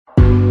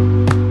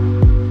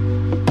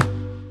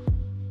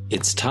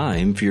It's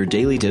time for your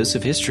daily dose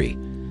of history.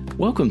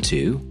 Welcome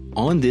to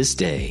On This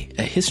Day,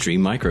 a History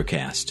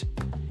Microcast.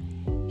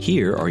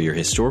 Here are your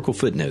historical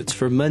footnotes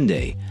for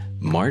Monday,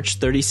 March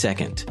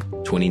 32nd,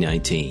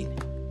 2019.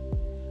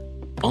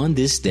 On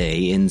this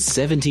day in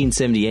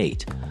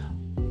 1778,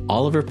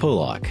 Oliver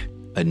Pollock,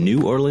 a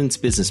New Orleans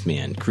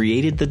businessman,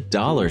 created the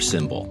dollar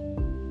symbol.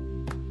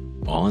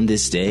 On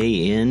this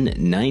day in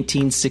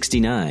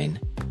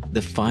 1969,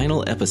 the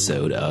final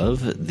episode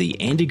of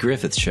The Andy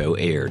Griffith Show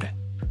aired.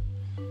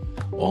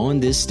 On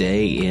this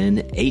day in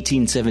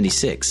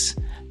 1876,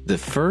 the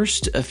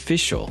first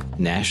official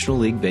National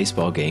League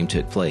Baseball game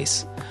took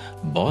place.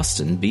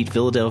 Boston beat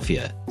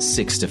Philadelphia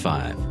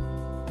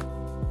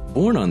 6-5.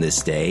 Born on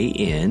this day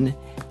in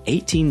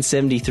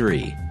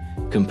 1873,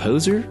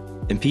 composer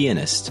and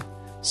pianist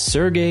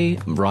Sergei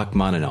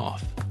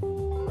Rachmaninoff.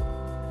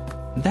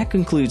 That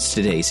concludes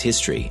today's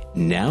history.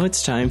 Now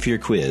it's time for your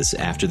quiz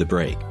after the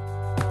break.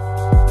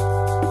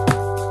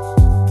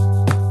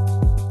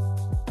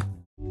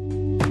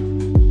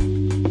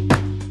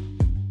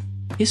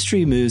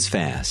 History moves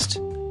fast.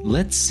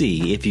 Let's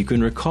see if you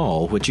can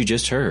recall what you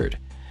just heard.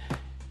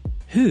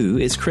 Who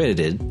is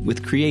credited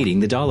with creating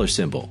the dollar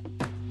symbol?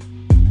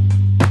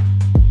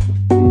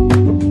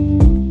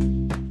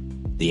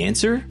 The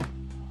answer?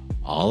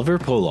 Oliver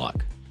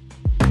Pollock.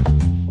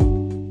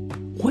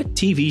 What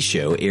TV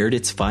show aired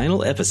its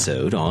final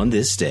episode on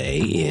this day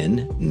in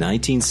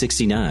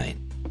 1969?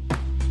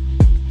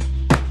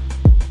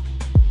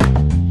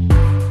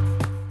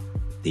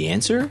 The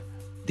answer?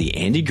 The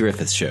Andy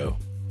Griffith Show.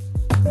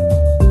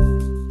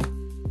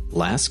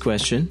 Last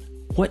question.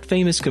 What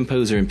famous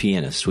composer and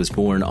pianist was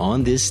born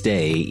on this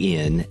day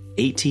in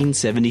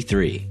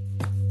 1873?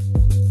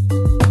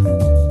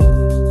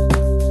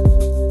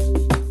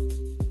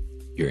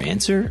 Your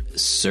answer?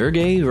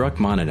 Sergei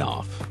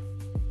Rachmaninoff.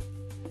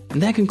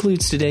 And that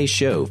concludes today's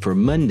show for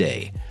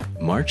Monday,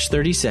 March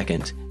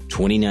 32nd,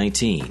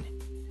 2019.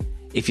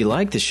 If you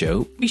like the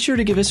show, be sure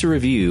to give us a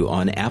review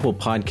on Apple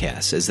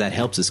Podcasts, as that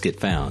helps us get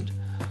found.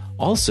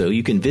 Also,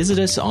 you can visit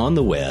us on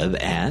the web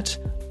at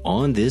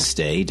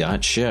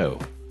onthisday.show.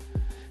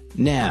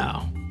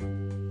 Now,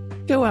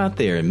 go out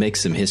there and make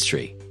some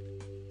history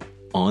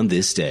on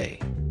this day.